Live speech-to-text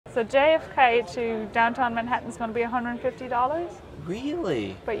So JFK to downtown Manhattan is going to be $150.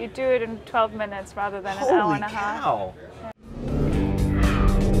 Really? But you do it in 12 minutes rather than an hour and a half. Holy cow!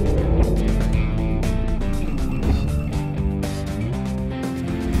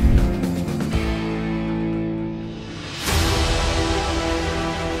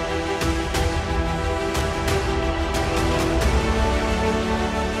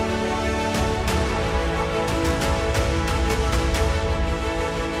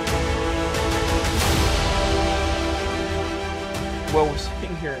 Well, we're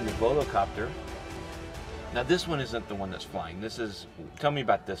sitting here in the Volocopter. Now this one isn't the one that's flying. This is, tell me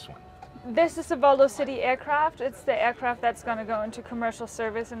about this one. This is a Volocity aircraft. It's the aircraft that's going to go into commercial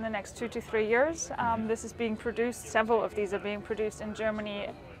service in the next 2 to 3 years. This is being produced, several of these are being produced in Germany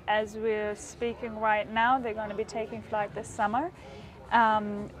as we're speaking right now. They're going to be taking flight this summer.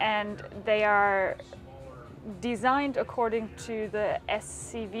 And they are designed according to the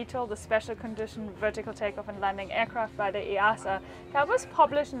SC VTOL, the Special Condition Vertical Takeoff and Landing Aircraft by the EASA. That was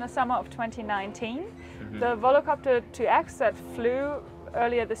published in the summer of 2019. The Volocopter 2X that flew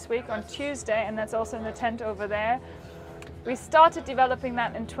earlier this week on Tuesday, and that's also in the tent over there. We started developing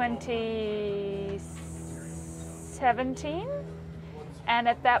that in 2017, and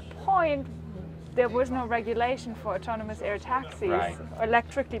at that point there was no regulation for autonomous air taxis, or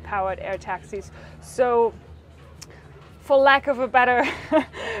electrically powered air taxis. So for lack of a better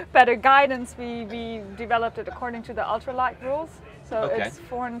guidance, we developed it according to the ultralight rules. So it's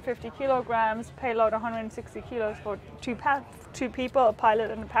 450 kilograms, payload 160 kilos for two people, a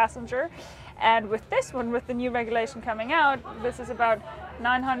pilot and a passenger. And with this one, with the new regulation coming out, this is about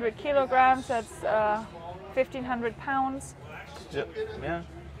 900 kilograms, that's 1,500 pounds. Yeah.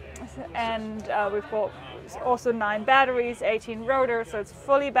 And we've got also 9 batteries, 18 rotors, so it's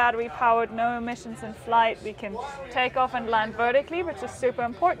fully battery powered, no emissions in flight. We can take off and land vertically, which is super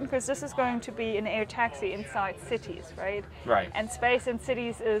important because this is going to be an air taxi inside cities, right? Right. And space in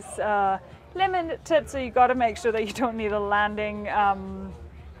cities is limited, so you got to make sure that you don't need a landing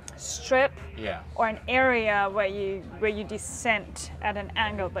strip or an area where you descend at an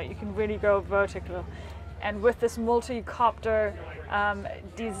angle, but you can really go vertical. And with this multi-copter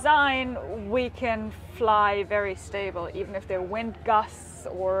design, we can fly very stable, even if there are wind gusts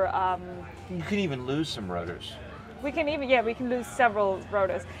or... you can even lose some rotors. We can even, we can lose several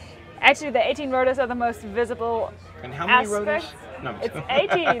rotors. Actually, the 18 rotors are the most visible. And how many rotors? No, it's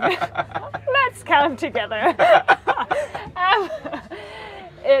 18. Let's count together.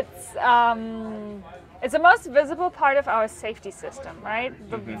 It's the most visible part of our safety system, right?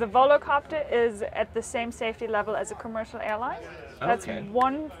 The Volocopter is at the same safety level as a commercial airline. That's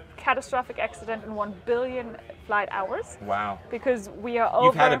one catastrophic accident in 1 billion flight hours. Wow. Because we are over...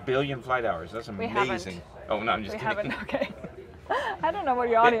 You've had 1 billion flight hours. That's amazing. We haven't. Oh, no, I'm just kidding. We haven't, okay. I don't know what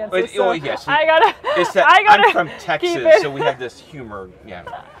your audience is, so yes. I'm from Texas, so we have this humor,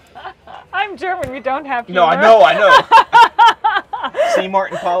 I'm German, we don't have humor. No, I know. See,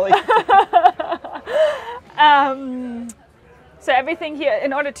 Martin Polly? So everything here,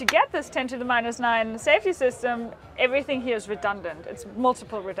 in order to get this 10 to the -9 safety system, everything here is redundant. It's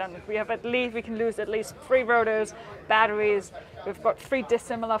multiple redundant. We can lose at least 3 rotors, batteries. We've got 3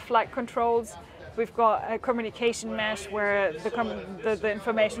 dissimilar flight controls. We've got a communication mesh where the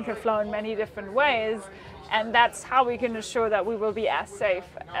information can flow in many different ways. And that's how we can ensure that we will be as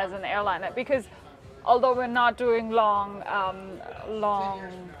safe as an airliner. Because although we're not doing long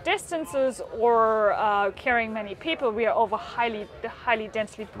distances or carrying many people, we are over highly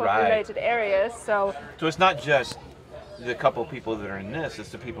densely populated areas. So it's not just the couple of people that are in this, it's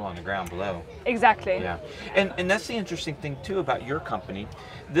the people on the ground below. Exactly. Yeah. And that's the interesting thing too about your company.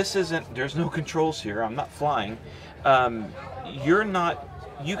 There's no controls here. I'm not flying.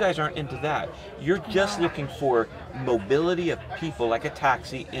 You guys aren't into that. You're just looking for mobility of people like a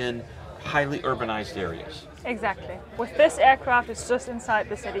taxi in highly urbanized areas. Exactly. With this aircraft, it's just inside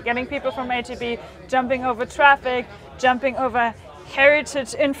the city, getting people from A to B, jumping over traffic, jumping over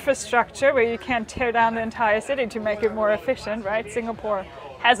heritage infrastructure where you can't tear down the entire city to make it more efficient, right? Singapore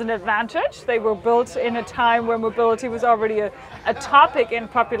has an advantage. They were built in a time where mobility was already a topic in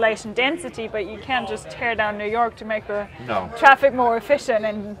population density, but you can't just tear down New York to make the traffic more efficient.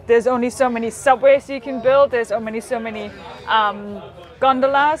 And there's only so many subways you can build. There's only so many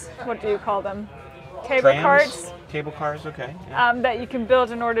gondolas, what do you call them? Cable cars. Cable cars, okay. That you can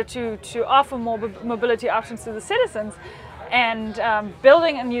build in order to offer more mobility options to the citizens. And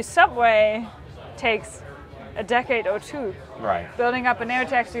building a new subway takes a decade or 2. Right. Building up an air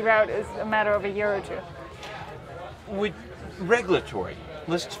taxi route is a matter of a year or 2. With regulatory,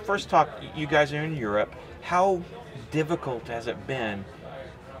 let's first talk, you guys are in Europe. How difficult has it been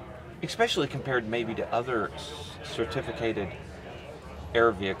especially compared maybe to other certificated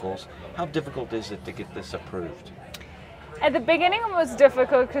air vehicles. How difficult is it to get this approved? At the beginning it was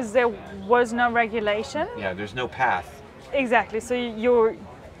difficult because there was no regulation. Yeah, there's no path. Exactly, so you're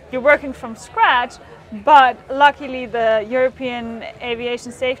working from scratch, but luckily the European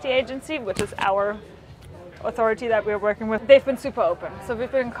Aviation Safety Agency, which is our authority that we're working with, they've been super open. So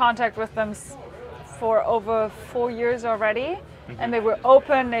we've been in contact with them for over 4 years already. And they were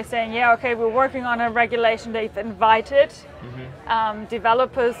open. They're saying, yeah, okay, we're working on a regulation. They've invited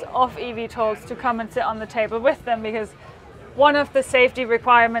developers of eVTOLs to come and sit on the table with them, because one of the safety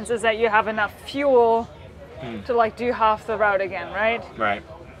requirements is that you have enough fuel to like do half the route again, right? Right.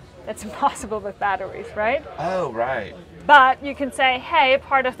 That's impossible with batteries, right? Oh, right. But you can say, hey,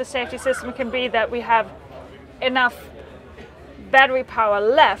 part of the safety system can be that we have enough battery power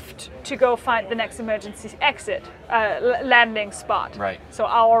left to go find the next emergency exit, landing spot. Right. So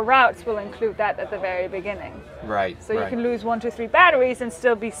our routes will include that at the very beginning. Right. So you can lose 1, 2, 3 batteries and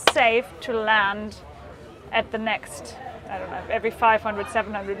still be safe to land at the next, I don't know, every 500,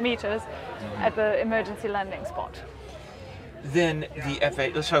 700 meters at the emergency landing spot. Then the FAA,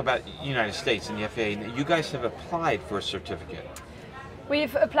 let's talk about the United States and the FAA. You guys have applied for a certificate.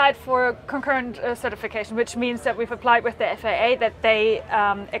 We've applied for concurrent certification, which means that we've applied with the FAA that they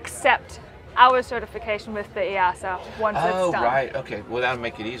accept our certification with the EASA once it's done. Oh, right. Okay. Well, that'll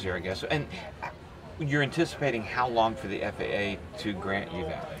make it easier, I guess. And you're anticipating how long for the FAA to grant you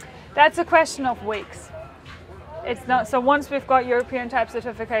that? That's a question of weeks. It's not. So once we've got European type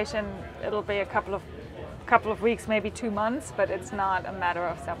certification, it'll be a couple of weeks, maybe 2 months, but it's not a matter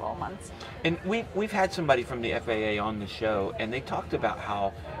of several months. And we've had somebody from the FAA on the show, and they talked about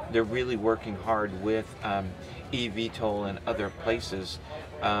how they're really working hard with eVTOL and other places.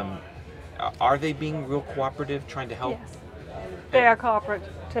 Are they being real cooperative, trying to help? Yes, they are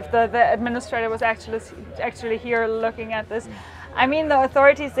cooperative. The administrator was actually here looking at this. I mean, the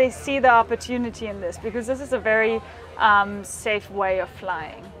authorities, they see the opportunity in this because this is a very safe way of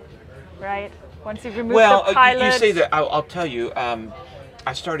flying, right? Once you remove the pilot. You say that. I'll tell you.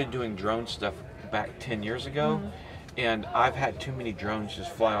 I started doing drone stuff back 10 years ago, and I've had too many drones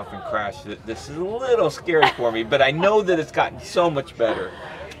just fly off and crash. This is a little scary for me, but I know that it's gotten so much better.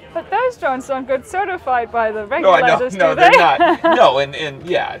 But those drones don't get certified by the regulators, no, do they? they're not. No, and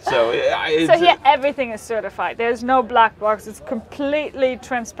yeah, so here everything is certified. There's no black box. It's completely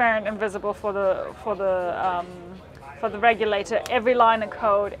transparent and visible for the regulator. Every line of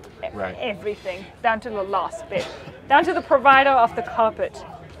code, everything, down to the last bit, down to the provider of the carpet.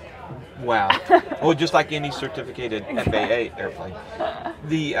 Wow. Well, just like any certificated FAA airplane.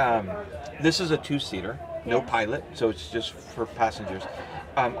 This is a 2-seater, no pilot, so it's just for passengers.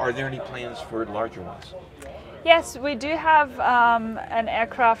 Are there any plans for larger ones? Yes, we do have an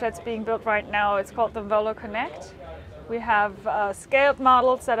aircraft that's being built right now. It's called the Voloconnect. We have scaled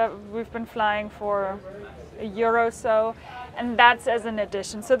models that we've been flying for a year or so, and that's as an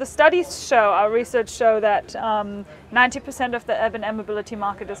addition. So the studies show, our research show that 90% of the urban air mobility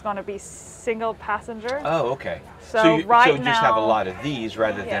market is going to be single passenger. Oh, okay. So you now, just have a lot of these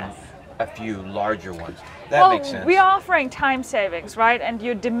rather than a few larger ones. That makes sense. We're offering time savings, right? And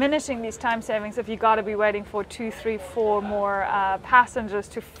you're diminishing these time savings if you got to be waiting for 2, 3, 4 more passengers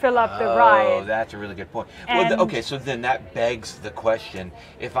to fill up the ride. Oh, that's a really good point. Well, okay, so then that begs the question: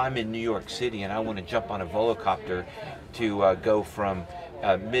 if I'm in New York City and I want to jump on a Volocopter to go from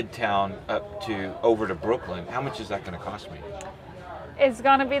Midtown up to over to Brooklyn, how much is that going to cost me? It's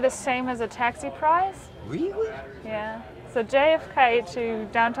going to be the same as a taxi price. Really? Yeah. So JFK to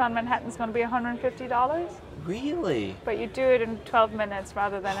downtown Manhattan is going to be $150. Really? But you do it in 12 minutes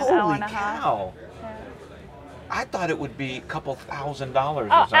rather than an hour and a half. Holy cow! Yeah. I thought it would be a couple $1,000 or Oh,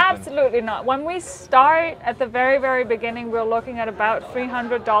 something. absolutely not. When we start at the very, very beginning, we're looking at about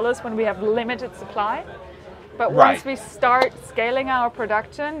 $300 when we have limited supply. But once we start scaling our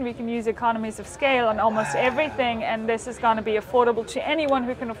production, we can use economies of scale on almost everything, and this is going to be affordable to anyone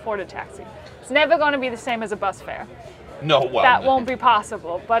who can afford a taxi. It's never going to be the same as a bus fare. No, well, that won't be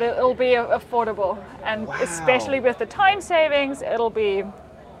possible, but it'll be affordable, and especially with the time savings, it'll be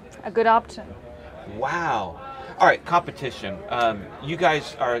a good option. Wow. All right, competition. You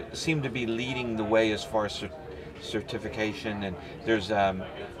guys seem to be leading the way as far as certification, and there's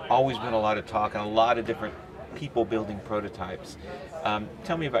always been a lot of talk and a lot of different people building prototypes.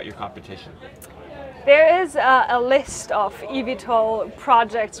 Tell me about your competition. There is a list of eVTOL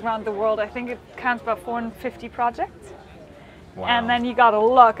projects around the world. I think it counts about 450 projects. Wow. And then you got to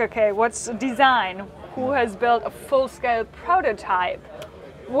look, okay, what's the design? Who has built a full-scale prototype?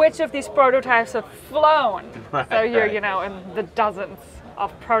 Which of these prototypes have flown? So you're, in the dozens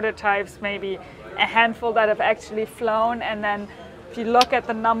of prototypes, maybe a handful that have actually flown, and then if you look at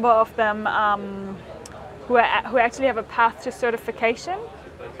the number of them who actually have a path to certification,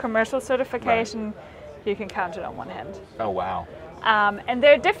 commercial certification, you can count it on one hand. Oh, wow. And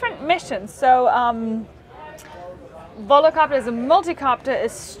there are different missions. So Volocopter as a multicopter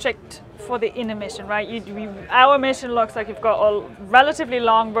is strict for the inner mission, right? Our mission looks like you've got a relatively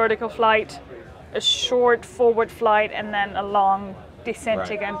long vertical flight, a short forward flight, and then a long descent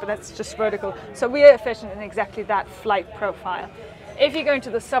again, but that's just vertical. So we are efficient in exactly that flight profile. If you go into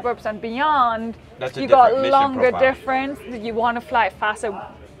the suburbs and beyond, you got longer difference. You want to fly faster.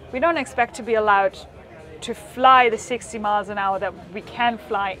 We don't expect to be allowed to fly the 60 miles an hour that we can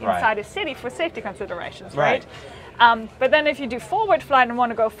fly inside a city for safety considerations, right? But then if you do forward flight and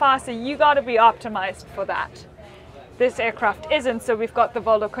want to go faster, you got to be optimized for that. This aircraft isn't, so we've got the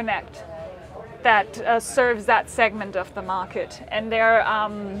Voloconnect that serves that segment of the market. And there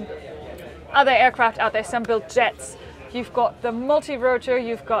are other aircraft out there, some build jets. You've got the multi-rotor,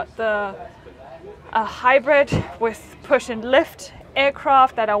 you've got the hybrid with push and lift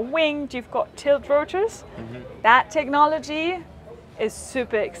aircraft that are winged, you've got tilt rotors. That technology is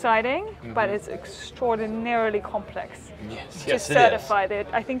super exciting, but it's extraordinarily complex to certify it.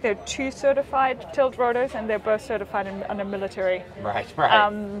 I think there are 2 certified tilt rotors, and they're both certified under military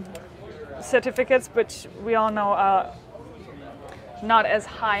certificates, which we all know are not as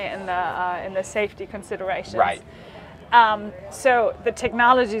high in the safety considerations. So the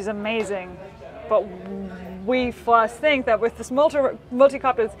technology is amazing, but we for us think that with this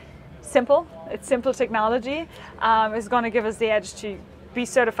multicopter, it's simple. It's simple technology. Is going to give us the edge to be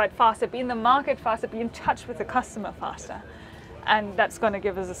certified faster, be in the market faster, be in touch with the customer faster, and that's going to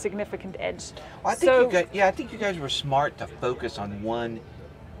give us a significant edge. Well, I think you guys were smart to focus on one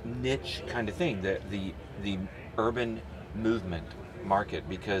niche kind of thing, the urban movement market,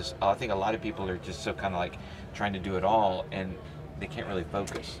 because I think a lot of people are just so kind of like trying to do it all, and they can't really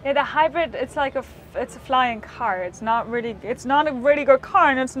focus. Yeah, the hybrid, it's like it's a flying car. It's not a really good car,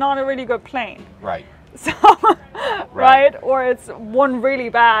 and it's not a really good plane. Right. So, right? Or it's one really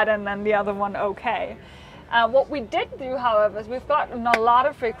bad and then the other one okay. What we did do, however, is we've gotten a lot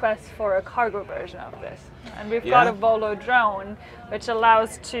of requests for a cargo version of this. And we've got a Volo drone, which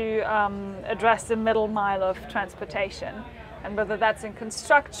allows to address the middle mile of transportation. And whether that's in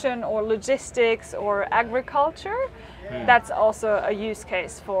construction or logistics or agriculture, that's also a use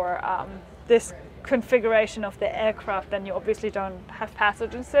case for this configuration of the aircraft. Then you obviously don't have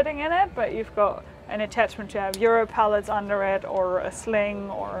passengers sitting in it, but you've got an attachment to have Euro pallets under it, or a sling,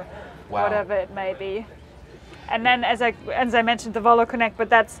 or whatever it may be. And then, as I mentioned, the Voloconnect, but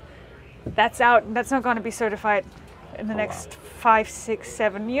that's out. That's not going to be certified in the next 5, 6,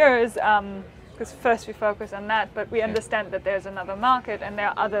 7 years. Because first we focus on that, but we understand that there's another market, and there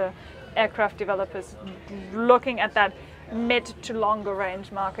are other aircraft developers looking at that mid to longer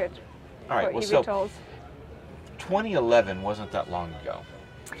range market for eVTOLs. So 2011 wasn't that long ago.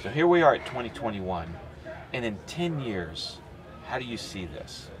 So here we are at 2021, and in 10 years, how do you see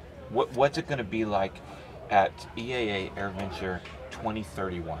this? What's it going to be like at EAA AirVenture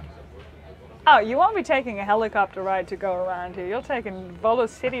 2031? Oh, you won't be taking a helicopter ride to go around here. You're taking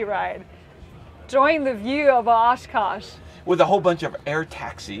Volocity ride. Enjoying the view of OshKosh. With a whole bunch of air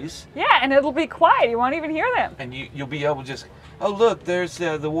taxis. Yeah, and it'll be quiet. You won't even hear them. And you'll be able to just, oh look, there's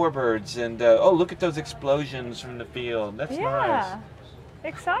the warbirds, and oh look at those explosions from the field. That's nice. Yeah,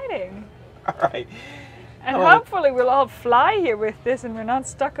 exciting. All right. And hopefully we'll all fly here with this, and we're not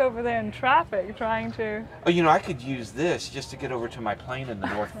stuck over there in traffic trying to... Oh, you know, I could use this just to get over to my plane in the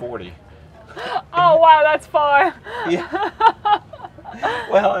North 40. Oh wow, that's far. Yeah.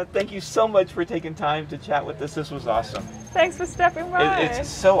 Well, thank you so much for taking time to chat with us. This was awesome. Thanks for stepping by. It's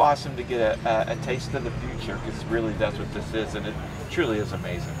so awesome to get a taste of the future, because really that's what this is, and it truly is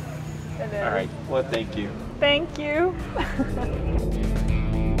amazing. It is. All right. Well, thank you. Thank you.